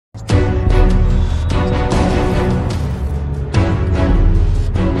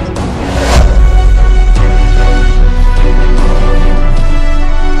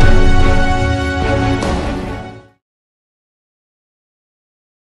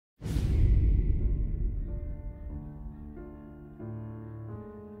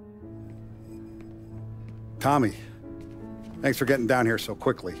Tommy, thanks for getting down here so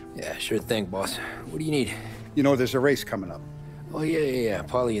quickly. Yeah, sure thing, boss. What do you need? You know, there's a race coming up. Oh, yeah.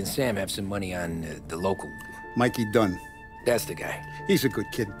 Paulie and Sam have some money on the local. Mikey Dunn. That's the guy. He's a good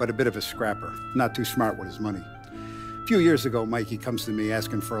kid, but a bit of a scrapper. Not too smart with his money. A few years ago, Mikey comes to me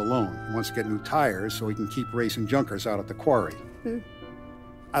asking for a loan. He wants to get new tires so he can keep racing junkers out at the quarry.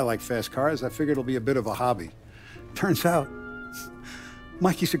 I like fast cars. I figured it'll be a bit of a hobby. Turns out,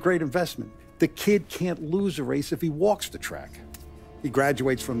 Mikey's a great investment. The kid can't lose a race if he walks the track. He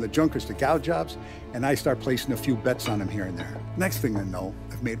graduates from the junkers to gal jobs, and I start placing a few bets on him here and there. Next thing I know,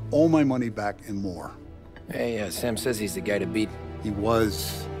 I've made all my money back and more. Hey, Sam says he's the guy to beat. He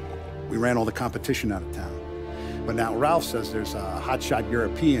was. We ran all the competition out of town. But now Ralph says there's a hotshot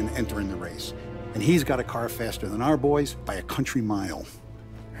European entering the race, and he's got a car faster than our boys by a country mile.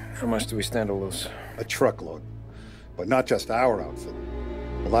 How much do we stand to lose? A truckload. But not just our outfit.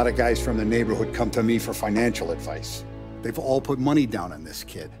 A lot of guys from the neighborhood come to me for financial advice. They've all put money down on this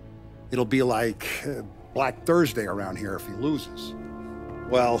kid. It'll be like Black Thursday around here if he loses.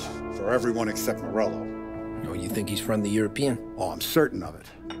 Well, for everyone except Morello. Oh, you think he's from the European? Oh, I'm certain of it.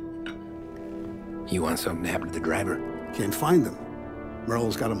 You want something to happen to the driver? Can't find him.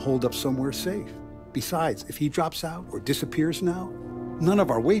 Morello's got him holed up somewhere safe. Besides, if he drops out or disappears now, none of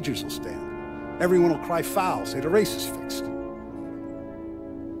our wagers will stand. Everyone will cry foul, say the race is fixed.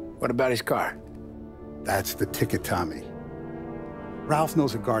 What about his car? That's the ticket, Tommy. Ralph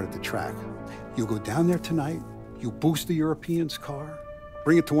knows a guard at the track. You go down there tonight, you boost the European's car,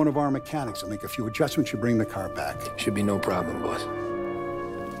 bring it to one of our mechanics, and make a few adjustments, you bring the car back. Should be no problem, boss.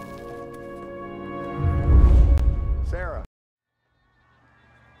 Sarah.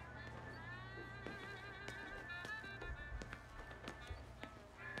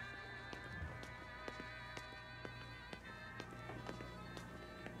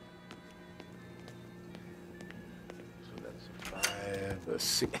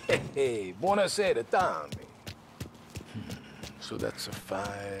 Hey, buonasera, Tommy. So that's a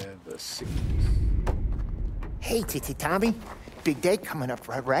 5, a 6. Hey, Tommy. Big day coming up,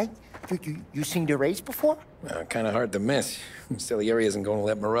 right? You seen the race before? Kind of hard to miss. Salieri isn't going to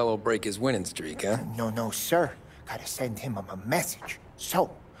let Morello break his winning streak, huh? No, sir. Gotta send him a message.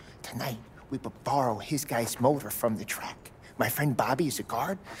 So, tonight, we borrow his guy's motor from the track. My friend Bobby is a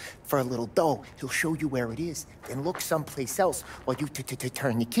guard. For a little dough, he'll show you where it is, then look someplace else while you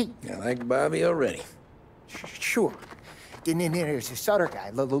turn the key. I like Bobby already. Sure. Then there's this other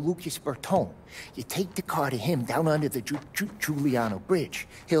guy, Lucas Bertone. You take the car to him down under the Giuliano Bridge.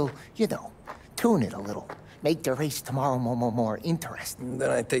 He'll, tune it a little. Make the race tomorrow more interesting.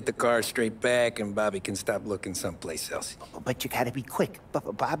 Then I take the car straight back, and Bobby can stop looking someplace else. But you gotta be quick.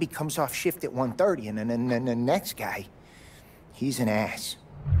 But Bobby comes off shift at 1:30, and then the next guy, he's an ass.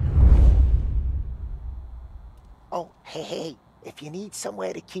 Oh, hey, if you need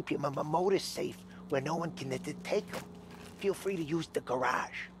somewhere to keep your motor safe where no one can take them, feel free to use the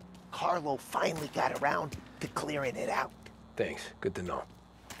garage. Carlo finally got around to clearing it out. Thanks. Good to know.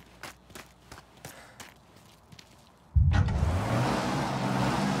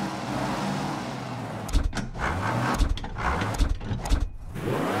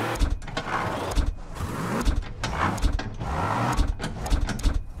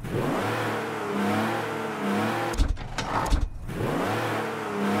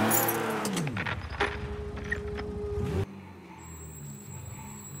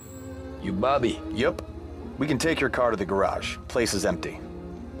 Bobby. Yep. We can take your car to the garage. Place is empty.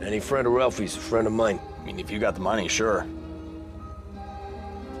 Any friend of Ralphie's, a friend of mine. I mean, if you got the money, sure.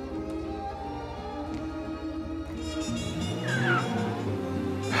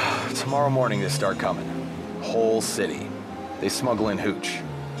 Tomorrow morning they start coming. Whole city. They smuggle in hooch.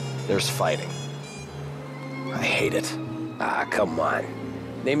 There's fighting. I hate it. Ah, come on.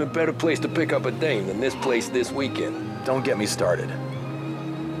 Name a better place to pick up a dame than this place this weekend. Don't get me started.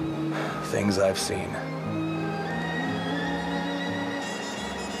 Things I've seen.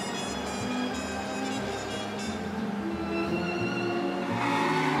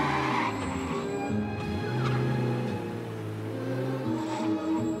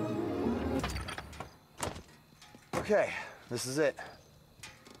 Okay, this is it.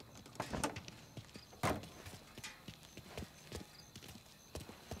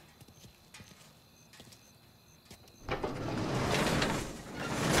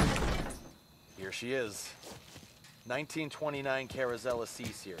 Here she is. 1929 Carazella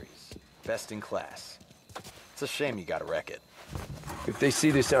C-Series. Best in class. It's a shame you gotta wreck it. If they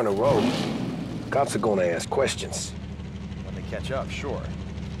see this on the road, cops are gonna ask questions. When they catch up, sure.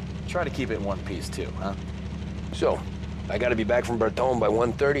 Try to keep it in one piece too, huh? So, I gotta be back from Bertone by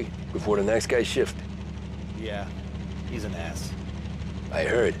 1:30 before the next guy's shift. Yeah, he's an ass. I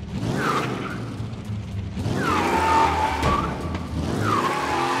heard.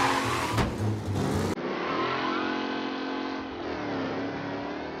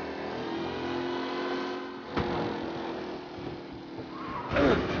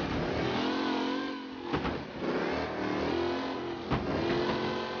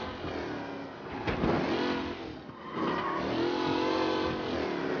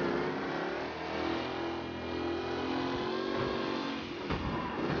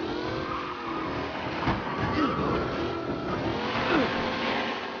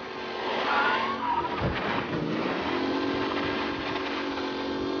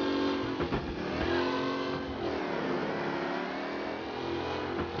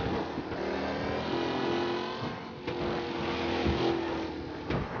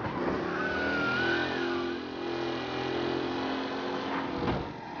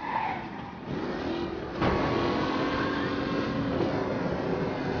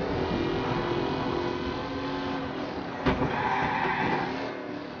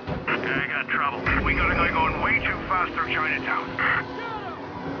 We got a guy going way too fast through Chinatown.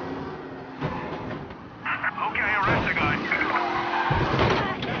 Okay, arrest the guy.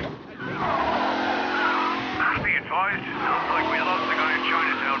 Be advised, sounds like we lost the guy in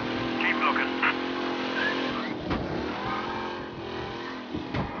Chinatown. Keep looking.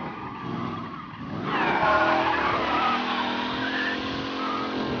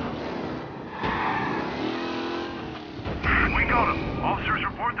 We got him. Officers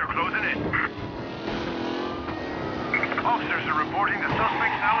report they're closing in. Officers are reporting the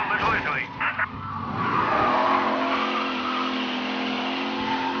suspects now in Little Italy.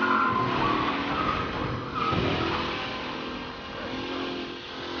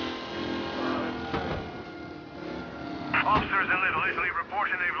 Officers in Little Italy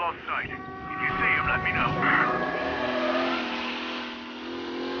reporting they've lost sight. If you see them, let me know.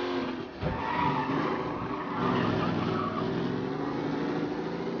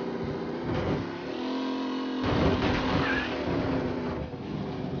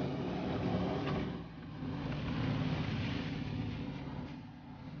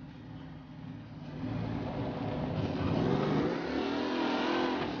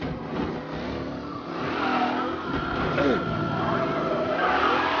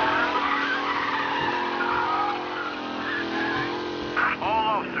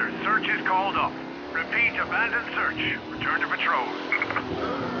 Search is called off. Repeat, abandoned search. Return to patrols.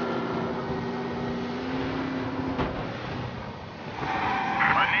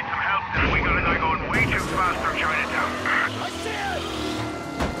 I need some help. We got a guy going way too fast through Chinatown. I see it!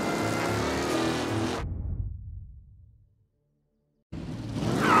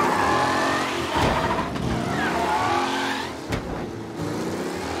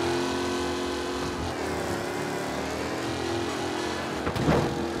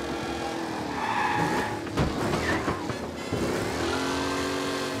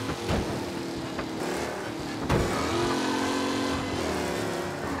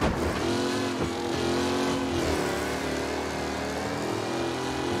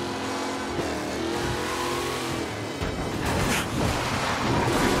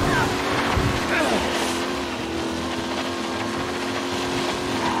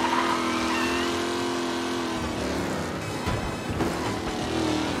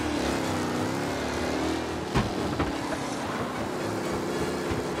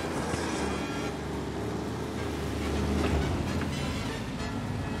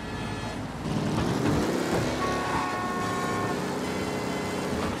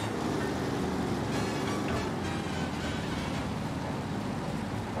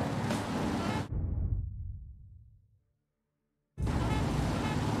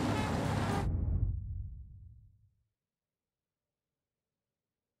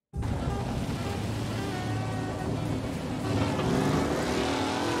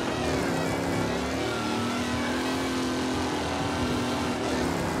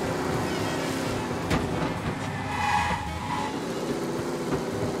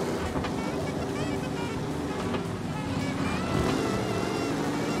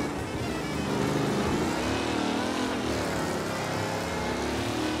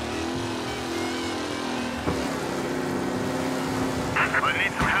 I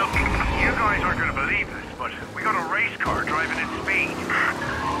need some help. You guys aren't going to believe this, but we got a race car driving at speed.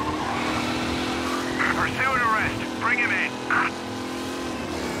 Pursue and arrest. Bring him in.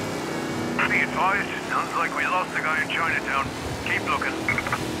 Be advised, sounds like we lost the guy in Chinatown. Keep looking.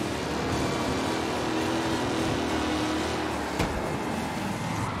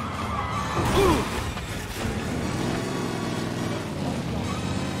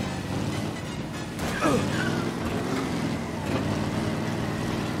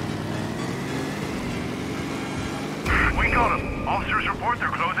 north, they're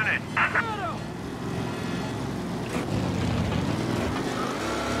closing in.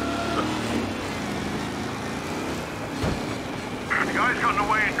 The guy's gotten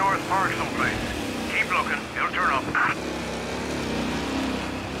away in North Park someplace. Keep looking, he'll turn up.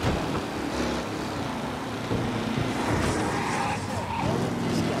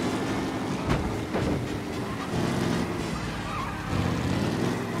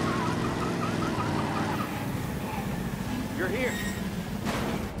 You're here.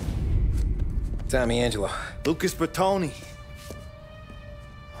 Tommy Angelo. Lucas Bertoni.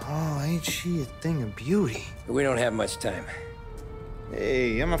 Oh, ain't she a thing of beauty? We don't have much time.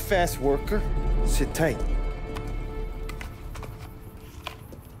 Hey, I'm a fast worker. Sit tight.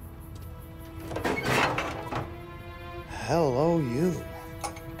 Hello, you.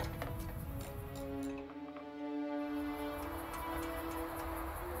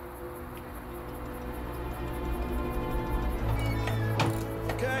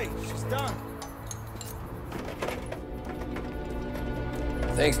 Okay, she's done.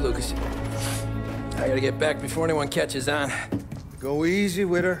 Thanks, Lucas. I gotta get back before anyone catches on. Go easy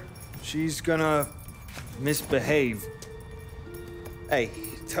with her. She's gonna misbehave. Hey,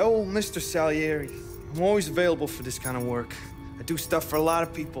 tell Mr. Salieri I'm always available for this kind of work. I do stuff for a lot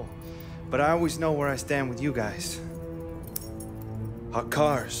of people, but I always know where I stand with you guys. Hot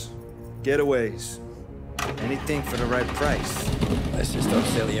cars, getaways, anything for the right price. Let's just hope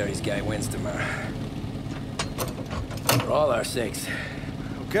Salieri's guy wins tomorrow. For all our sakes.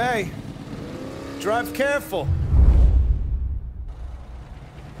 Okay. Drive careful.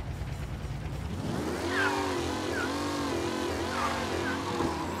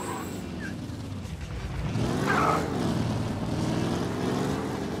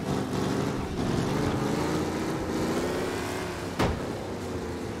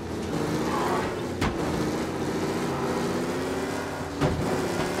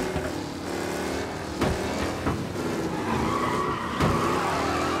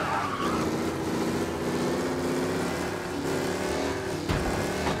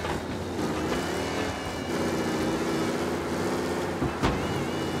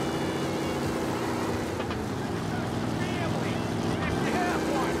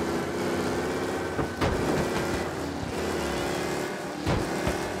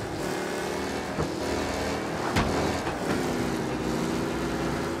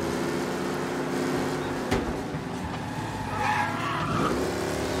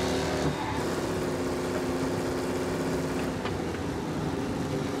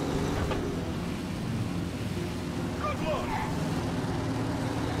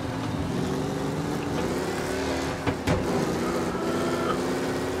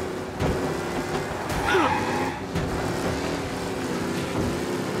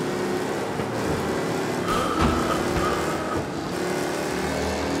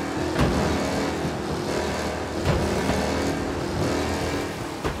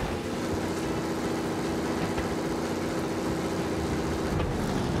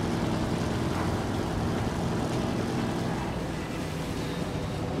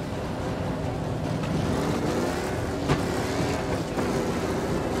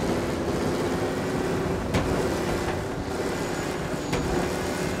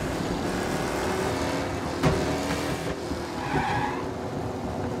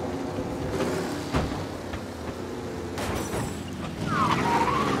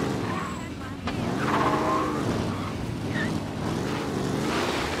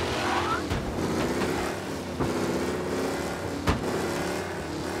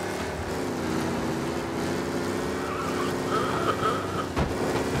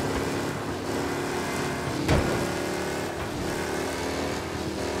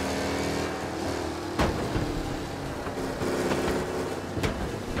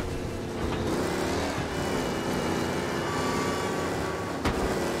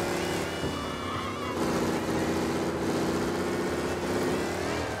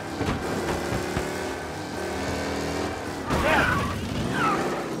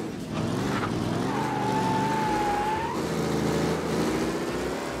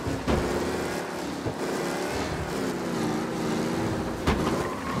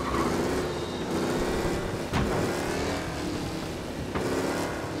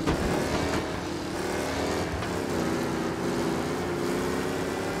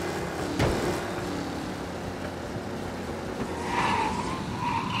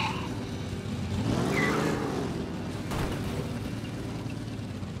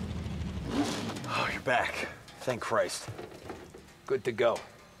 Back. Thank Christ. Good to go.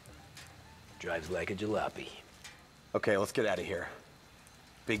 Drives like a jalopy. Okay, let's get out of here.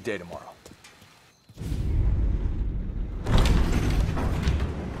 Big day tomorrow.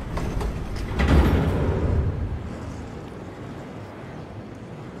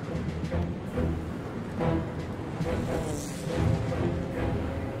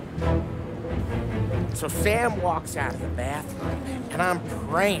 So Sam walks out of the bathroom, and I'm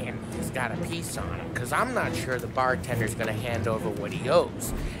praying he's got a piece on him, because I'm not sure the bartender's gonna hand over what he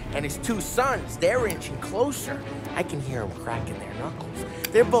owes. And his two sons, they're inching closer. I can hear them cracking their knuckles.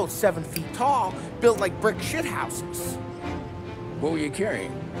 They're both 7 feet tall, built like brick shithouses. What were you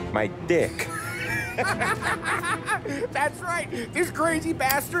carrying? My dick. That's right. This crazy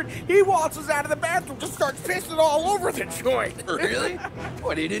bastard, he waltzes out of the bathroom, just starts pissing all over the joint. Really?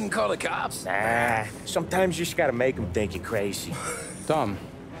 What, he didn't call the cops? Nah, sometimes you just gotta make them think you're crazy. Tom,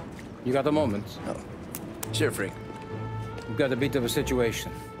 you got a moment? Oh. Sure, Frank. We've got a bit of a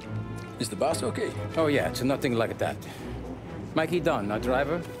situation. Is the boss okay? Oh yeah, it's nothing like that. Mikey Dunn, our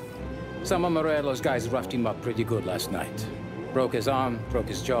driver. Some of Morello's guys roughed him up pretty good last night. Broke his arm, broke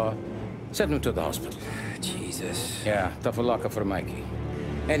his jaw. Sent him to the hospital. Jesus. Yeah, tough luck for Mikey.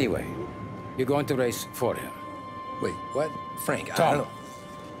 Anyway, you're going to race for him. Wait, what? Frank, I Tom, don't know.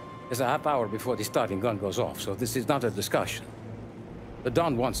 there's a half hour before the starting gun goes off, so this is not a discussion. The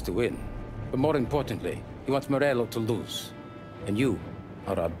Don wants to win, but more importantly, he wants Morello to lose. And you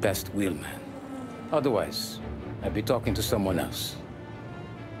are our best wheelman. Otherwise, I'd be talking to someone else.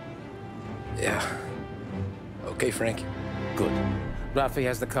 Yeah. Okay, Frank. Good. Rafi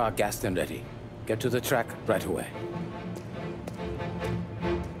has the car gassed and ready. Get to the track right away.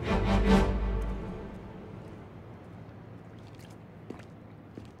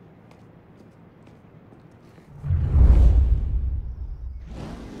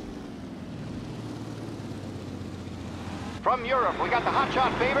 From Europe, we got the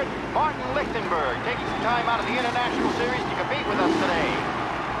hotshot favorite, Martin Lichtenberg, taking some time out of the International Series to compete with us today.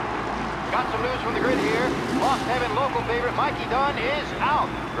 Got some news from the grid here. Lost Heaven local favorite Mikey Dunn is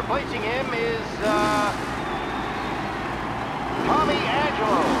out. Replacing him is, Tommy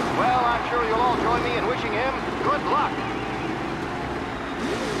Angelo. Well, I'm sure you'll all join me in wishing him good luck.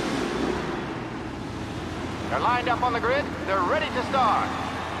 They're lined up on the grid. They're ready to start.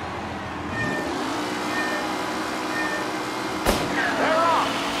 They're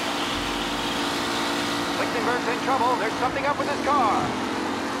off. Lichtenberg's in trouble. There's something up with his car.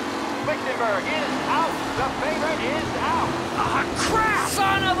 Lichtenberg is out. The favorite is out. Ah, crap!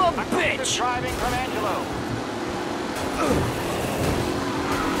 Son of a bitch! Driving from Angelo.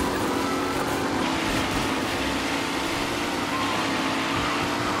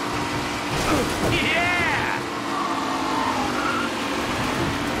 Yeah!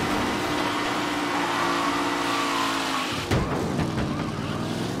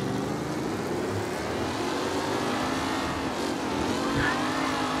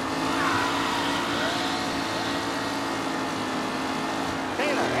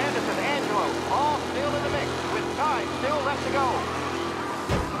 All still in the mix, with time still left to go.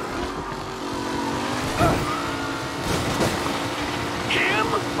 Him?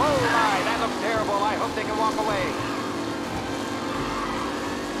 Oh my, that looks terrible. I hope they can walk away.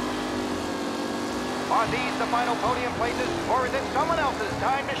 Are these the final podium places, or is it someone else's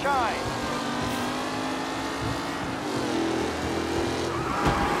time to shine?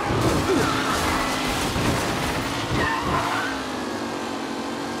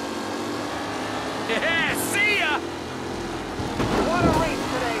 Yeah, see ya! What a race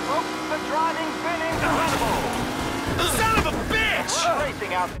today, folks. The driving's been incredible. Son of a bitch! What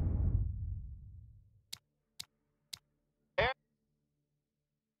racing out there.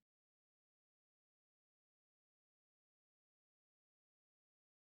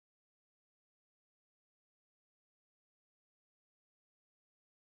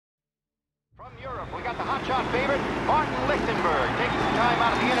 From Europe, we got the hotshot favorite, Martin Lichtenberg, taking some time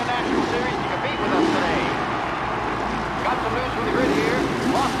out of the International Series to compete with us today. Got some news from the grid here.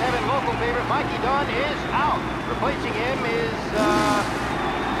 Lost Heaven local favorite Mikey Dunn is out. Replacing him is,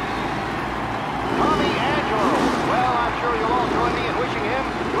 Tommy Angelo. Well, I'm sure you'll all join me in wishing him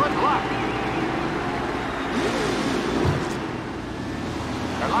good luck.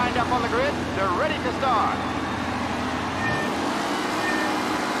 They're lined up on the grid. They're ready to start.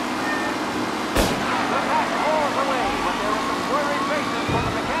 The pack roars away, but there are some worried faces from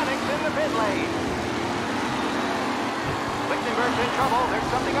the mechanics in the pit lane. Lichtenberg's in trouble. There's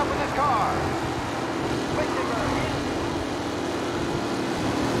something up with his car. Lichtenberg is...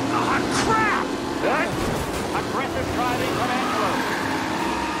 Ah, crap! Aggressive driving from Angelo.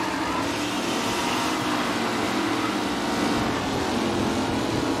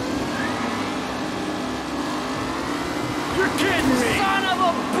 You're kidding me! Son of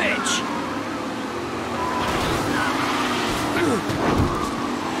a bitch!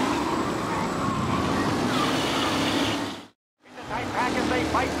 It's a tight pack as they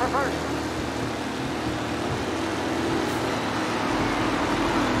fight for first.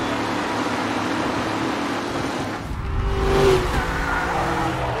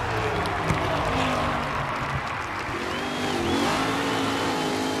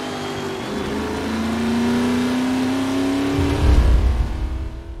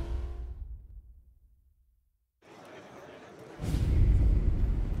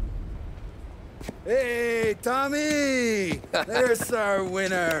 Hey, Tommy! There's our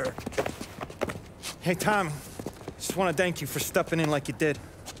winner. Hey, Tom. Just want to thank you for stepping in like you did.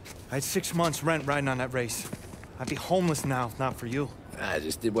 I had 6 months rent riding on that race. I'd be homeless now if not for you. I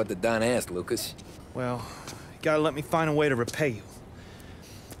just did what the Don asked, Lucas. Well, you gotta let me find a way to repay you.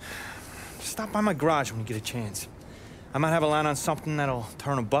 Stop by my garage when you get a chance. I might have a line on something that'll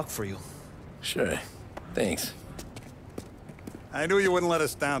turn $1 for you. Sure. Thanks. I knew you wouldn't let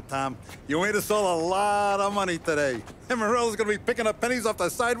us down, Tom. You made us all a lot of money today. And Morello's gonna be picking up pennies off the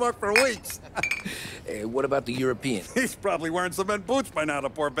sidewalk for weeks. Hey, what about the European? He's probably wearing cement boots by now, the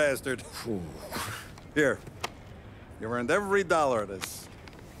poor bastard. Here. You earned every dollar of this.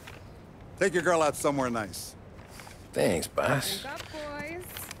 Take your girl out somewhere nice. Thanch, boss. Wake up, boys.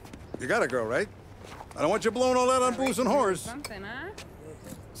 You got a girl, right? I don't want you blowing all that on booze and whores. Something, huh?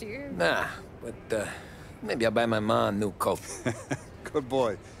 Cheers. Nah, but, maybe I'll buy my mom a new coat. Good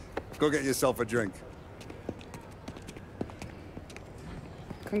boy. Go get yourself a drink.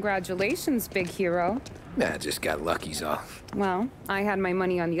 Congratulations, big hero. Nah, just got lucky's all. Well, I had my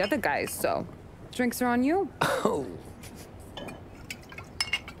money on the other guys, so drinks are on you. Oh.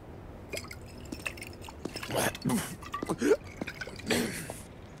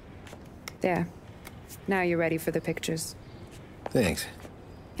 There. Now you're ready for the pictures. Thanks.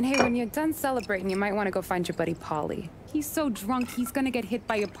 And hey, when you're done celebrating, you might want to go find your buddy Paulie. He's so drunk, he's gonna get hit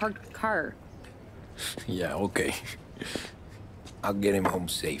by a parked car. Yeah, okay. I'll get him home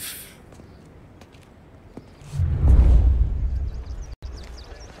safe.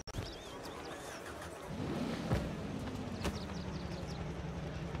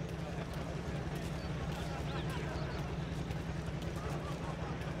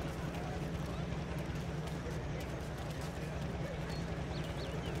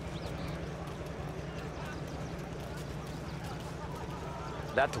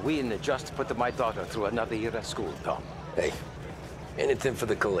 That win just put my daughter through another year at school, Tom. Hey, anything for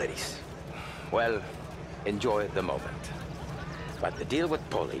the Colettis. Well, enjoy the moment. But the deal with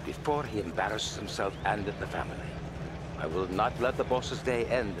Paulie before he embarrasses himself and the family. I will not let the boss's day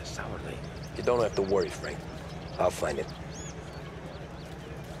end sourly. You don't have to worry, Frank. I'll find it.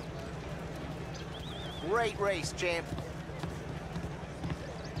 Great race, champ.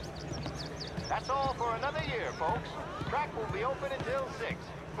 That's all for another year, folks. Track will be open until 6.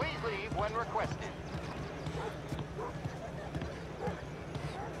 Please leave when requested.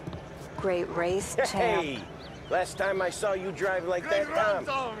 Great race, champ. Hey! Last time I saw you drive like that,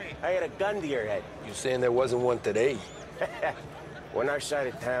 Tom, I had a gun to your head. You saying there wasn't one today? When our side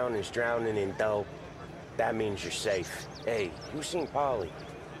of town is drowning in dope, that means you're safe. Hey, you seen Paulie?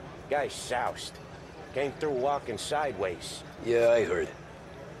 Guy's soused. Came through walking sideways. Yeah, I heard.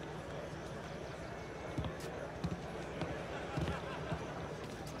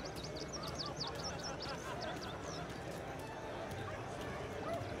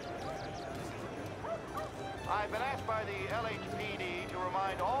 I've been asked by the LHPD to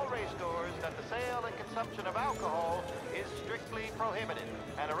remind all race stores that the sale and consumption of alcohol is strictly prohibited.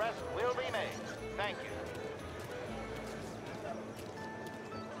 An arrest will be made. Thank you.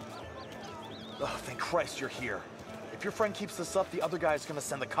 Oh, thank Christ you're here. If your friend keeps this up, the other guy's gonna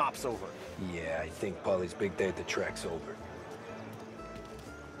send the cops over. Yeah, I think Paulie's big day at the track's over.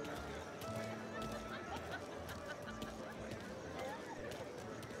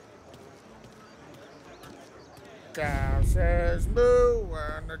 Cow says moo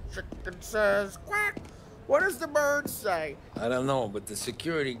and the chicken says quack. What does the bird say? I don't know, but the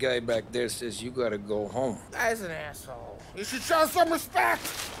security guy back there says you gotta go home. Guy's an asshole. You should show some respect.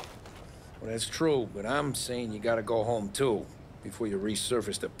 Well, that's true, but I'm saying you gotta go home too, before you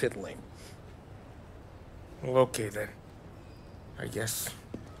resurface the pit lane. Well, okay then. I guess.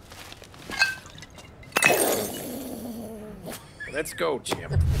 Let's go,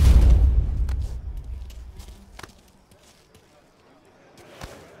 champ.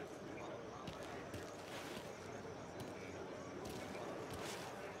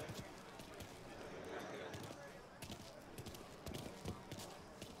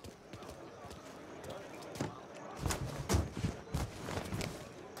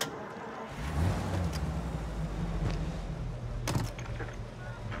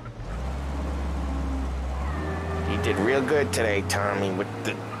 You did real good today, Tommy, with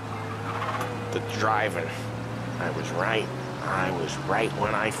the driving. I was right. I was right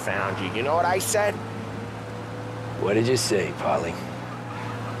when I found you. You know what I said? What did you say, Paulie?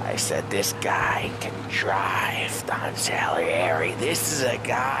 I said, this guy can drive, Don Salieri. This is a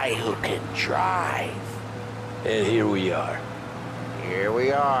guy who can drive. And here we are. Here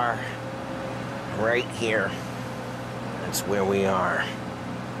we are. Right here. That's where we are.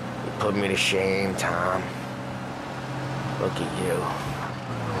 You put me to shame, Tom. Look at you.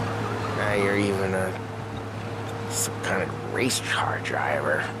 Now you're even some kind of race car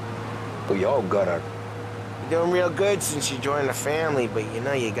driver. We all got our... You're doing real good since you joined the family, but you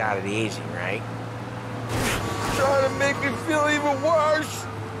know you got it easy, right? Trying to make me feel even worse.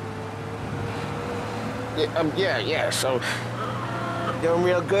 Yeah, so... You're doing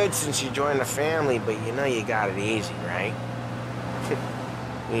real good since you joined the family, but you know you got it easy, right?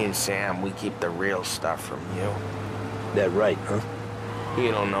 Me and Sam, we keep the real stuff from you. That right, huh?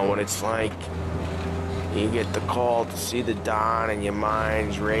 You don't know what it's like. You get the call to see the Don and your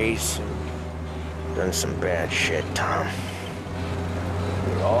minds race and done some bad shit, Tom.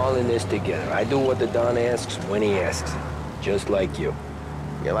 We're all in this together. I do what the Don asks when he asks. Just like you.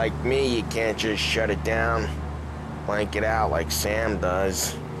 You're like me, you can't just shut it down. Blank it out like Sam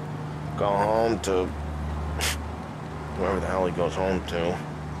does. Go home to... wherever the hell he goes home to.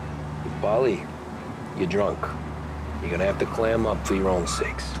 Polly, you're drunk. You're gonna have to clam up for your own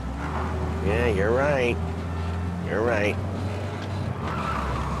sakes. Yeah, you're right. You're right.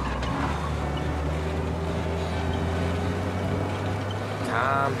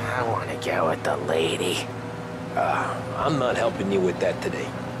 Tom, I want to get with the lady. I'm not helping you with that today.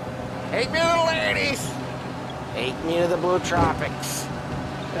 Take me to the ladies! Take me to the Blue Tropics.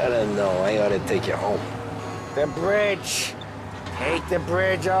 I don't know. I ought to take you home. The bridge. Take the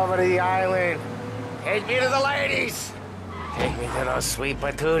bridge over to the island. Take me to the ladies. Take me to those sweet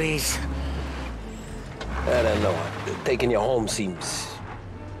patooties. I don't know. Taking you home seems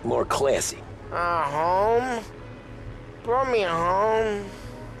more classy. Home? Brought me home.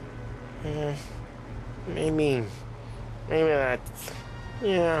 Maybe that's,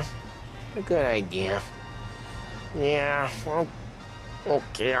 yeah, a good idea. Yeah, well,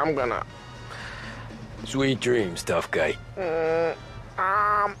 okay, I'm gonna... Sweet dreams, tough guy.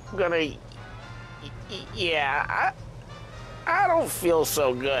 I'm gonna... Yeah, I don't feel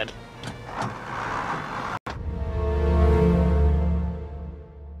so good.